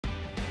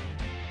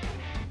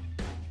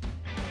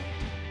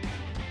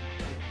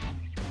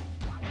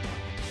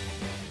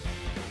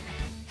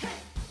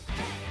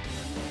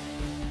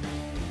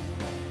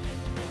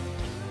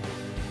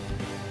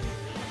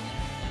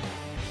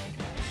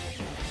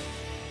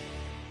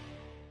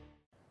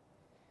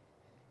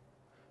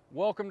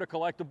Welcome to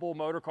Collectible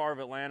Motorcar of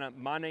Atlanta.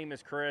 My name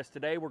is Chris.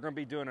 Today we're going to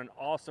be doing an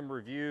awesome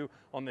review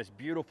on this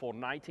beautiful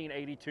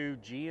 1982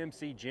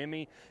 GMC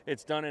Jimmy.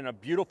 It's done in a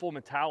beautiful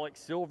metallic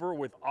silver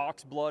with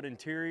ox blood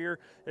interior.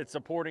 It's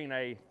supporting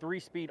a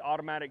 3-speed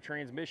automatic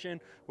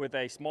transmission with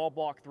a small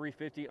block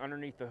 350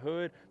 underneath the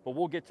hood, but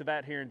we'll get to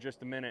that here in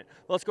just a minute.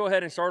 Let's go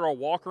ahead and start our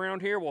walk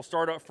around here. We'll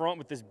start up front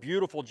with this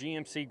beautiful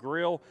GMC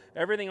grille.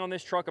 Everything on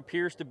this truck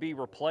appears to be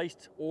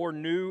replaced or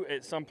new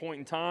at some point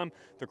in time.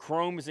 The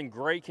chrome is in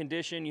great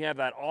condition. You have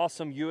that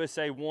awesome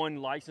USA1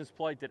 license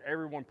plate that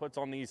everyone puts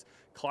on these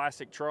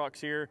classic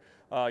trucks here.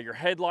 Your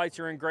headlights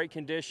are in great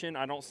condition.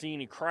 I don't see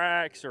any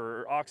cracks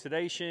or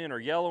oxidation or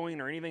yellowing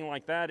or anything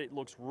like that. It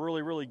looks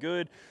really, really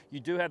good.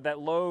 You do have that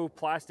low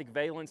plastic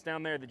valence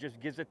down there that just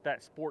gives it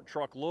that sport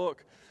truck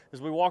look.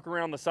 As we walk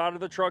around the side of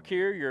the truck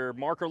here, your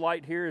marker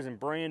light here is in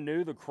brand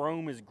new. The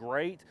chrome is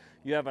great.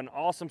 You have an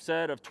awesome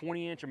set of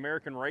 20-inch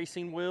American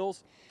racing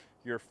wheels.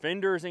 Your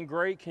fender is in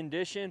great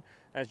condition.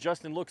 As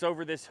Justin looks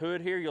over this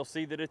hood here, you'll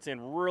see that it's in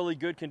really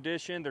good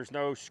condition. There's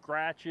no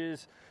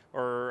scratches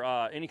or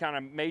any kind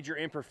of major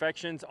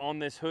imperfections on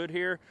this hood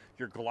here.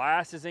 Your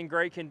glass is in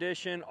great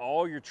condition.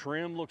 All your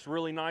trim looks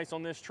really nice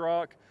on this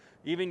truck.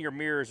 Even your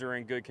mirrors are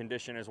in good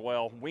condition as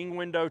well. Wing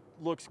window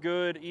looks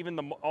good.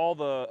 Even all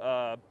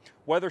the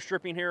weather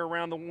stripping here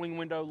around the wing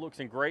window looks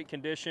in great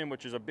condition,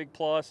 which is a big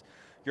plus.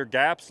 Your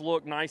gaps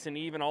look nice and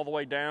even all the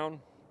way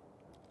down.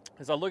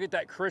 As I look at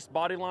that crisp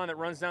body line that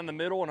runs down the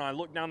middle and I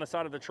look down the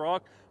side of the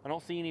truck, I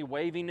don't see any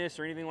waviness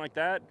or anything like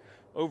that.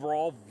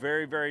 Overall,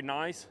 very, very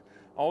nice.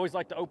 I always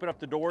like to open up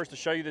the doors to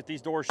show you that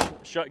these doors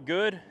shut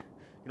good.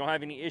 You don't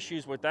have any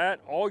issues with that.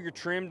 All your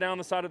trim down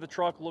the side of the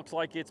truck looks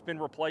like it's been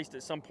replaced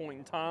at some point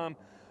in time.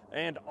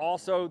 And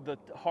also the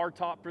hard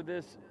top for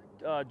this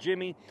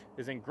Jimmy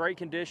is in great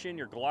condition.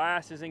 Your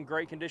glass is in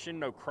great condition,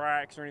 no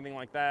cracks or anything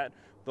like that.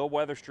 The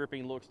weather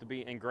stripping looks to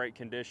be in great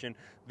condition.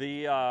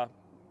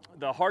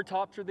 The hard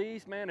tops for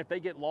these, man, if they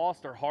get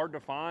lost, they're hard to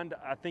find.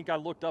 I think I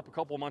looked up a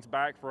couple of months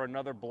back for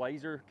another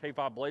Blazer,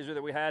 K5 Blazer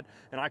that we had,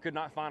 and I could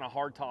not find a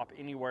hard top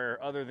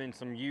anywhere other than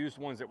some used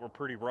ones that were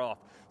pretty rough.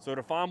 So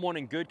to find one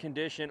in good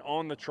condition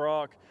on the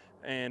truck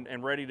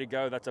and ready to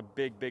go, that's a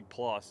big, big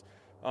plus.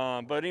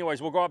 But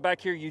anyways, we'll go out back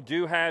here. You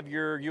do have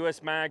your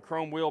US Mag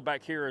chrome wheel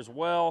back here as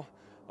well.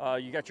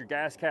 You got your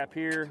gas cap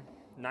here,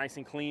 nice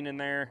and clean in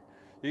there.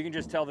 You can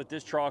just tell that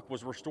this truck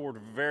was restored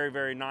very,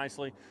 very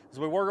nicely. As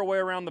we work our way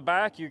around the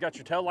back, you got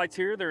your tail lights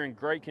here. They're in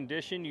great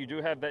condition. You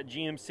do have that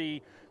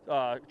GMC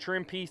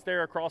trim piece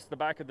there across the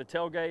back of the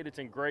tailgate. It's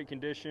in great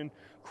condition.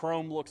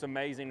 Chrome looks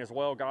amazing as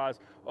well, guys.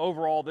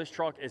 Overall, this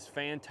truck is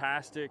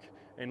fantastic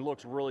and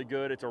looks really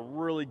good. It's a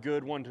really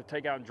good one to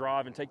take out and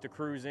drive and take to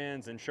cruise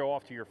ins and show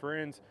off to your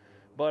friends.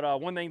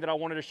 But one thing that I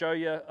wanted to show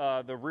you,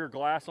 the rear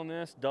glass on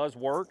this does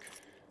work.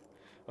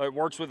 It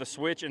works with a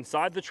switch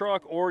inside the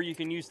truck, or you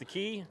can use the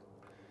key.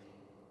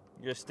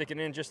 You just stick it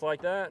in just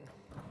like that.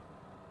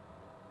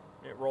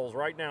 It rolls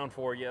right down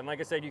for you. And like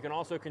I said, you can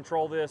also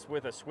control this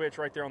with a switch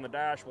right there on the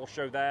dash. We'll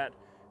show that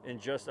in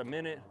just a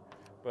minute.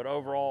 But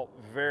overall,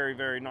 very,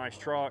 very nice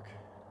truck.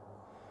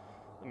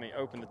 Let me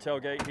open the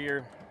tailgate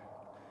here.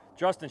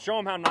 Justin, show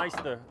them how nice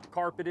the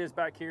carpet is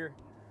back here.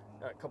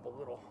 Got a couple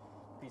little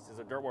pieces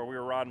of dirt where we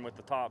were riding with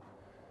the top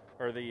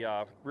or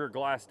the rear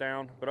glass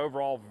down. But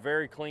overall,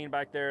 very clean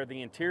back there.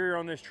 The interior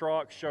on this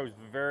truck shows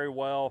very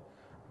well.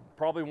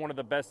 Probably one of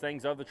the best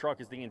things of the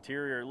truck is the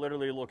interior. It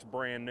literally looks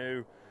brand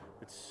new.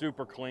 It's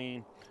super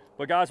clean.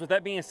 But guys, with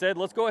that being said,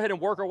 let's go ahead and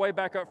work our way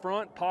back up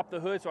front, pop the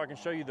hood so I can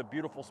show you the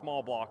beautiful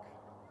small block.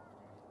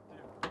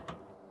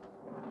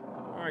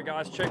 All right,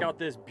 guys, check out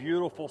this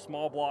beautiful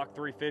small block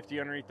 350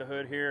 underneath the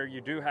hood here.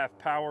 You do have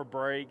power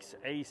brakes,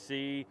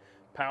 AC,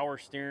 power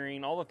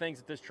steering, all the things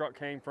that this truck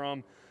came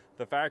from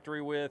the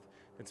factory with.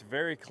 It's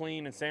very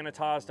clean and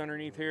sanitized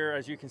underneath here.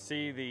 As you can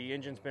see, the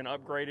engine's been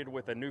upgraded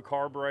with a new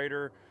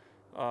carburetor,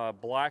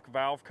 black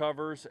valve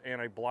covers,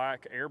 and a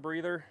black air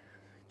breather.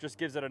 Just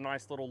gives it a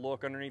nice little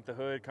look underneath the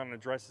hood, kind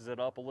of dresses it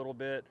up a little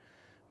bit,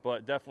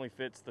 but definitely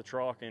fits the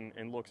truck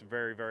and looks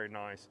very, very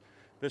nice.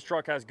 This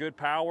truck has good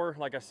power.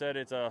 Like I said,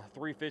 it's a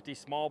 350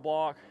 small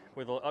block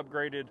with an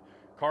upgraded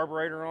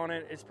carburetor on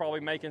it. It's probably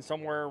making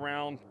somewhere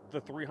around the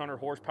 300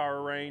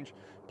 horsepower range.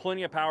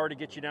 Plenty of power to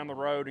get you down the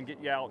road and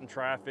get you out in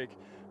traffic,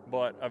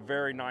 but a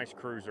very nice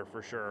cruiser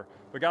for sure.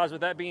 But guys,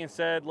 with that being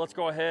said, let's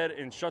go ahead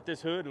and shut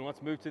this hood and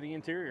let's move to the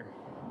interior.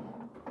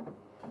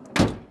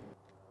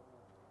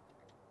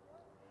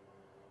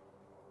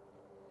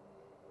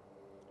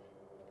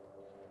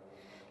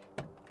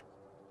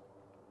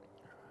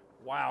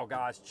 Wow,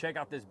 guys, check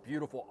out this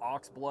beautiful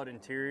ox blood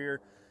interior.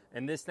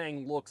 And this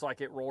thing looks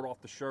like it rolled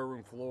off the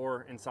showroom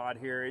floor inside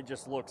here. It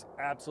just looks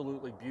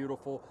absolutely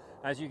beautiful.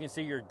 As you can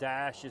see, your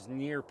dash is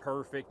near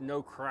perfect,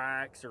 no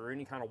cracks or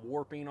any kind of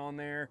warping on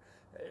there.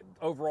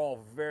 Overall,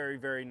 very,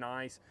 very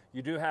nice.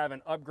 You do have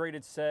an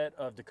upgraded set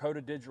of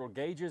Dakota Digital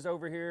gauges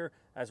over here,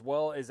 as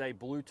well as a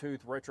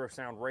Bluetooth retro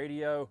sound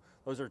radio.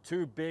 Those are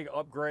two big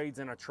upgrades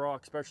in a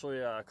truck, especially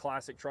a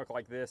classic truck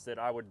like this that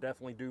I would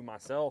definitely do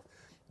myself.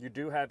 You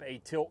do have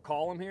a tilt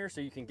column here, so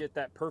you can get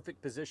that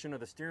perfect position of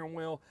the steering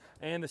wheel,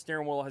 and the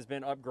steering wheel has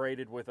been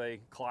upgraded with a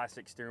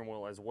classic steering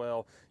wheel as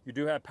well. You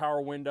do have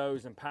power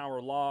windows and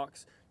power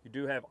locks. You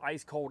do have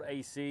ice cold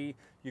AC.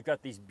 You've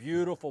got these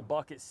beautiful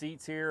bucket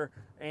seats here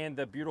and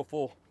the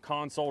beautiful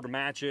console to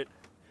match it.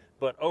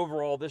 But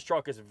overall, this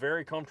truck is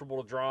very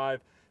comfortable to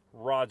drive.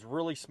 Rod's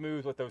really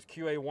smooth with those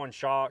QA1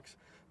 shocks,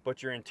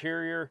 but your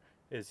interior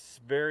is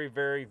very,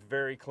 very,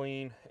 very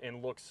clean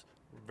and looks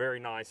very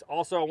nice.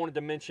 Also, I wanted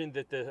to mention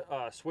that the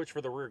switch for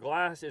the rear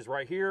glass is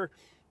right here.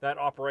 That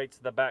operates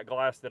the back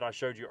glass that I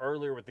showed you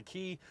earlier with the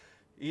key.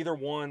 Either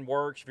one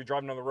works. If you're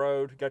driving on the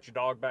road, got your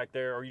dog back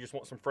there, or you just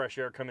want some fresh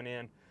air coming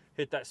in,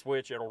 hit that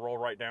switch, it'll roll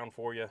right down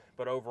for you.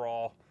 But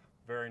overall,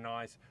 very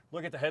nice.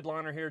 Look at the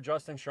headliner here,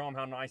 Justin, show them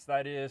how nice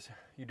that is.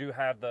 You do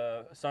have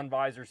the sun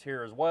visors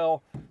here as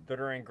well that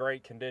are in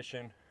great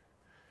condition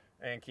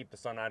and keep the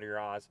sun out of your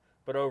eyes.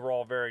 But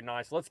overall, very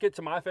nice. Let's get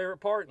to my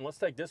favorite part, and let's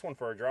take this one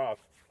for a drive.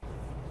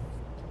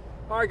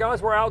 All right,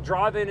 guys, we're out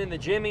driving in the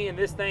Jimmy, and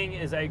this thing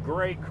is a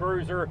great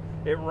cruiser.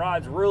 It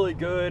rides really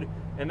good,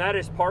 and that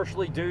is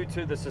partially due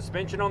to the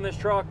suspension on this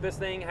truck. This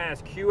thing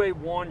has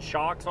QA1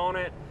 shocks on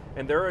it,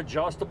 and they're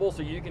adjustable,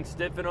 so you can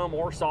stiffen them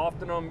or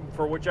soften them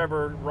for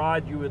whichever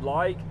ride you would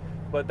like.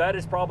 But that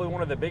is probably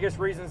one of the biggest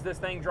reasons this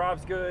thing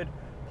drives good.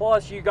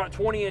 Plus, you got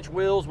 20-inch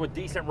wheels with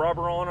decent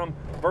rubber on them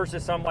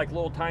versus some like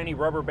little tiny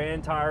rubber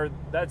band tire.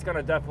 That's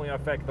gonna definitely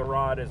affect the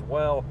ride as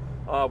well.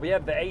 We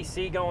have the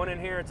AC going in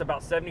here. It's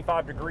about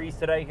 75 degrees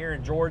today here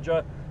in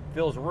Georgia.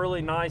 Feels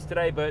really nice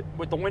today, but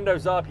with the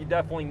windows up, you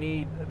definitely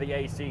need the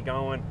AC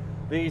going.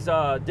 These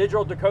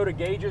digital Dakota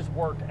gauges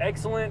work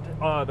excellent.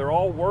 They're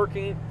all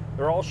working.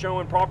 They're all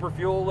showing proper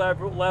fuel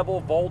level,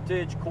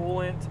 voltage,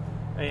 coolant,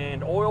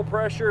 and oil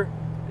pressure.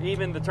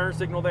 Even the turn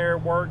signal there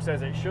works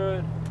as it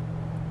should.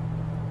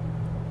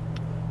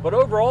 But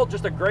overall,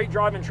 just a great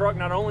driving truck.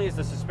 Not only is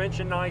the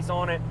suspension nice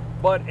on it,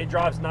 but it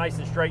drives nice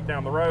and straight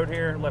down the road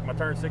here. Let my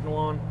turn signal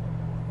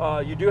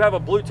on. You do have a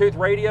Bluetooth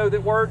radio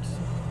that works.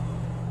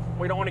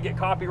 We don't want to get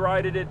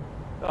copyrighted,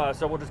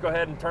 so we'll just go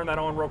ahead and turn that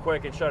on real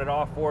quick and shut it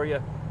off for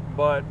you.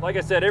 But like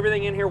I said,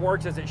 everything in here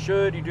works as it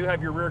should. You do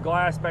have your rear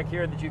glass back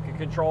here that you can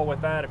control with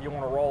that if you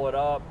want to roll it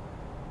up.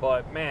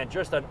 But man,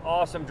 just an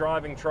awesome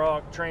driving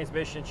truck.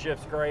 Transmission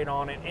shifts great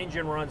on it.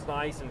 Engine runs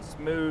nice and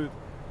smooth.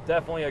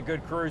 Definitely a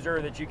good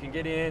cruiser that you can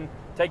get in,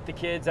 take the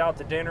kids out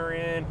to dinner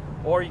in,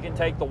 or you can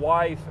take the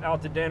wife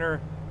out to dinner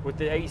with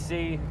the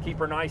AC, keep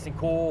her nice and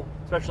cool,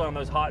 especially on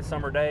those hot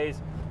summer days.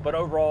 But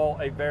overall,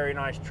 a very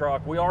nice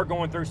truck. We are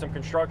going through some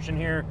construction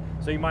here,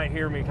 so you might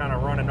hear me kind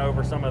of running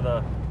over some of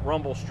the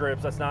rumble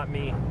strips. That's not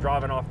me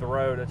driving off the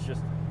road, it's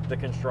just the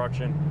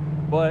construction.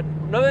 But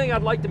another thing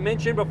I'd like to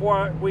mention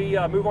before we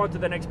move on to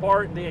the next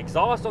part, the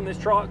exhaust on this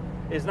truck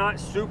is not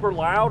super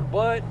loud,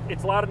 but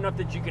it's loud enough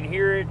that you can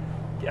hear it.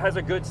 It has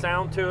a good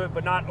sound to it,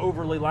 but not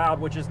overly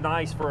loud, which is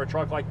nice for a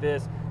truck like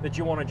this that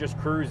you want to just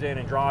cruise in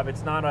and drive.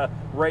 It's not a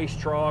race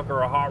truck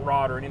or a hot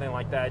rod or anything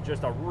like that.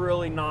 Just a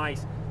really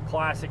nice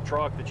classic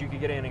truck that you can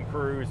get in and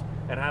cruise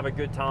and have a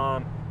good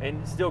time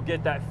and still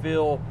get that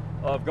feel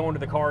of going to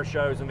the car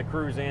shows and the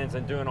cruise ins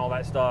and doing all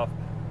that stuff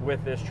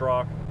with this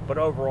truck. But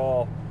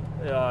overall,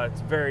 it's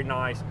very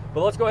nice.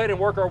 But let's go ahead and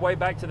work our way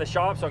back to the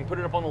shop so I can put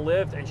it up on the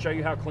lift and show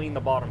you how clean the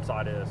bottom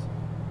side is.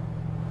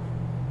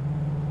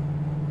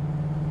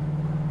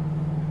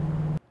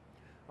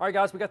 All right,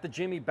 guys, we got the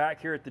Jimmy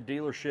back here at the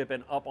dealership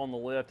and up on the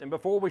lift. And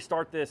before we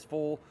start this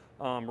full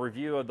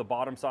review of the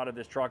bottom side of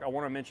this truck, I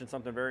want to mention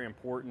something very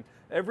important.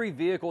 Every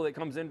vehicle that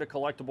comes into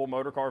Collectible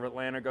Motorcar of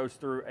Atlanta goes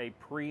through a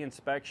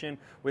pre-inspection.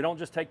 We don't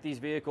just take these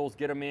vehicles,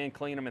 get them in,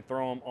 clean them, and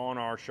throw them on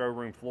our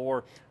showroom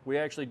floor. We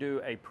actually do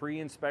a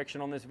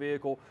pre-inspection on this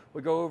vehicle.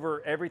 We go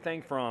over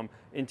everything from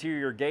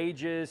interior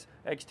gauges,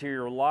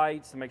 exterior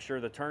lights to make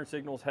sure the turn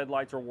signals,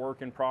 headlights are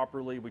working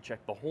properly. We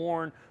check the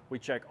horn. We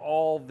check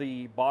all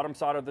the bottom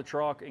side of the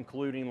truck,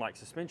 including like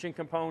suspension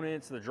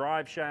components, the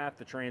drive shaft,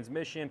 the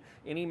transmission,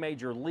 any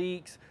major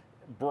leaks,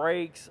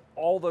 brakes,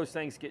 all those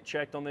things get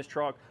checked on this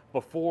truck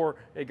before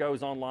it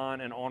goes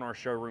online and on our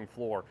showroom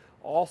floor.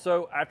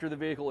 Also, after the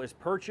vehicle is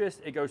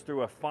purchased, it goes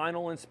through a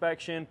final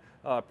inspection,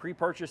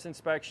 pre-purchase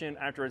inspection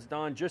after it's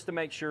done, just to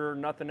make sure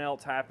nothing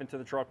else happened to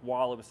the truck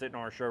while it was sitting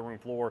on our showroom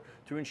floor,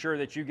 to ensure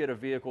that you get a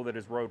vehicle that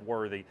is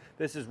roadworthy.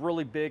 This is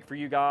really big for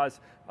you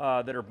guys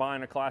that are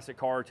buying a classic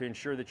car, to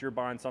ensure that you're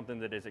buying something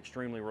that is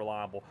extremely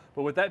reliable.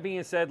 But with that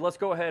being said, let's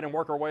go ahead and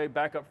work our way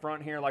back up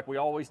front here like we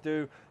always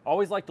do. I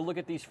always like to look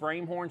at these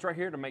frame horns right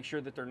here to make sure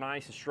that they're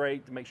nice and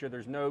straight, to make sure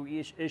there's no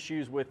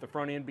issues with the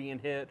front end being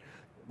hit,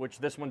 which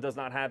this one does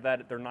not have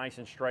that. They're nice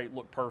and straight,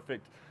 look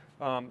perfect.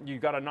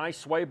 You've got a nice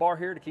sway bar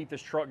here to keep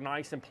this truck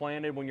nice and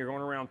planted when you're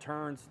going around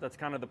turns. That's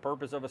kind of the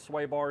purpose of a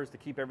sway bar, is to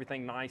keep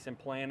everything nice and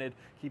planted,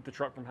 keep the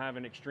truck from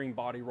having extreme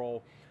body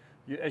roll.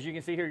 As you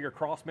can see here, your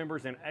cross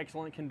member's in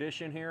excellent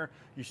condition here.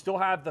 You still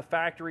have the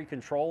factory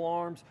control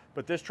arms,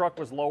 but this truck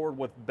was lowered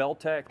with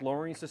Beltec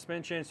lowering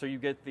suspension, so you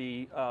get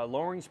the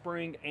lowering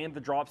spring and the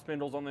drop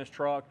spindles on this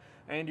truck,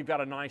 and you've got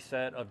a nice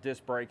set of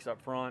disc brakes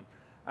up front.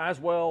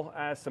 as well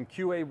as some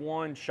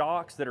QA1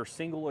 shocks that are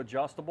single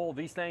adjustable.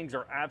 These things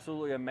are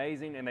absolutely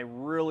amazing, and they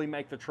really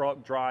make the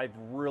truck drive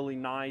really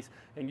nice,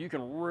 and you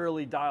can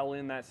really dial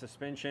in that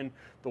suspension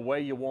the way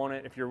you want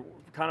it. If you're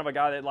kind of a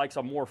guy that likes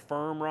a more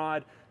firm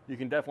ride, you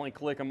can definitely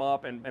click them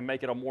up and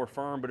make it a more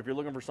firm, but if you're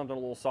looking for something a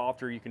little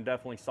softer, you can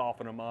definitely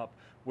soften them up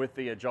with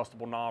the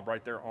adjustable knob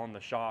right there on the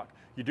shock.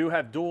 You do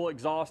have dual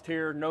exhaust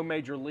here, no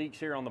major leaks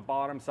here on the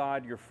bottom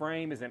side. Your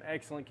frame is in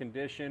excellent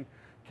condition.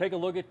 Take a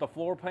look at the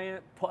floor plan.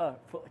 I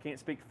can't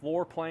speak.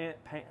 Floor plan.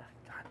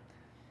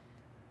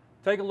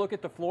 Take a look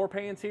at the floor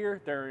pans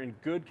here. They're in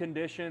good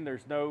condition.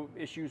 There's no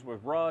issues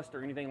with rust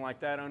or anything like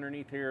that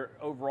underneath here.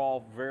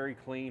 Overall, very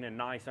clean and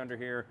nice under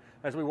here.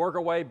 As we work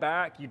our way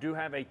back, you do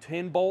have a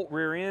 10-bolt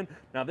rear end.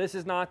 Now, this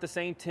is not the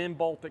same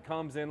 10-bolt that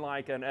comes in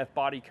like an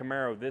F-body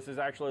Camaro. This is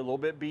actually a little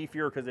bit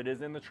beefier because it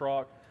is in the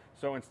truck.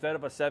 So instead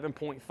of a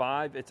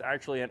 7.5, it's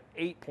actually an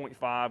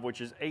 8.5,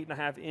 which is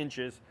 8.5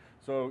 inches.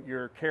 So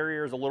your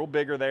carrier is a little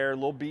bigger there, a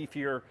little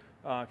beefier,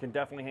 can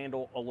definitely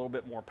handle a little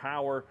bit more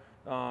power.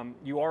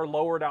 You are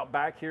lowered out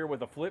back here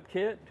with a flip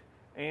kit,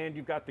 and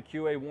you've got the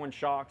QA1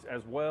 shocks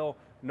as well.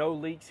 No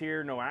leaks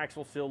here, no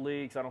axle seal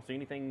leaks. I don't see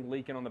anything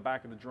leaking on the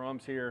back of the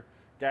drums here.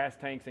 Gas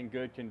tank's in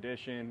good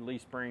condition.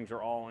 Leaf springs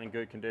are all in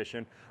good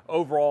condition.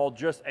 Overall,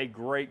 just a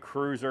great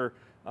cruiser.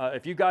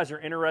 If you guys are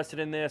interested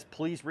in this,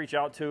 please reach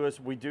out to us.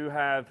 We do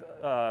have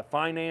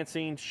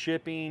financing,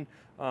 shipping.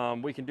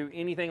 We can do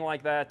anything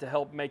like that to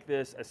help make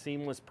this a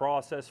seamless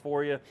process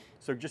for you.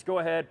 So just go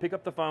ahead, pick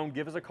up the phone,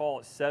 give us a call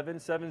at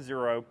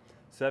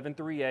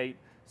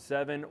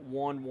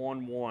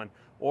 770-738-7111.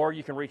 Or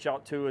you can reach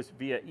out to us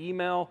via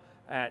email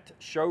at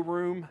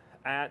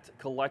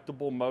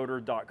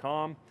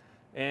showroom@collectiblemotor.com.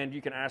 And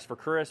you can ask for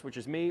Chris, which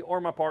is me,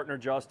 or my partner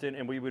Justin,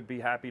 and we would be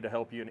happy to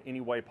help you in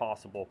any way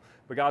possible.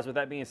 But guys, with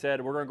that being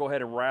said, we're gonna go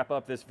ahead and wrap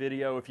up this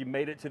video. If you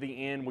made it to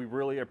the end, we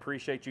really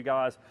appreciate you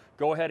guys.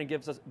 Go ahead and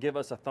give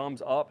us a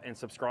thumbs up and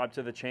subscribe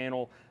to the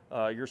channel.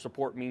 Your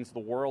support means the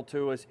world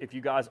to us. If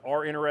you guys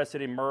are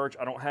interested in merch,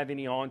 I don't have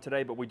any on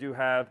today, but we do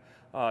have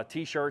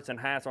t-shirts and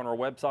hats on our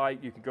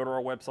website. You can go to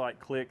our website,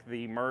 click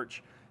the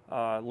merch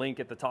link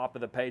at the top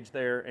of the page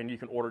there, and you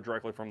can order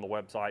directly from the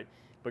website.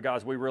 But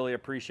guys, we really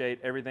appreciate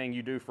everything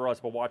you do for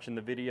us by watching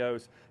the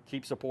videos.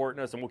 Keep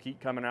supporting us, and we'll keep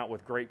coming out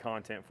with great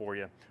content for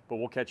you. But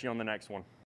we'll catch you on the next one.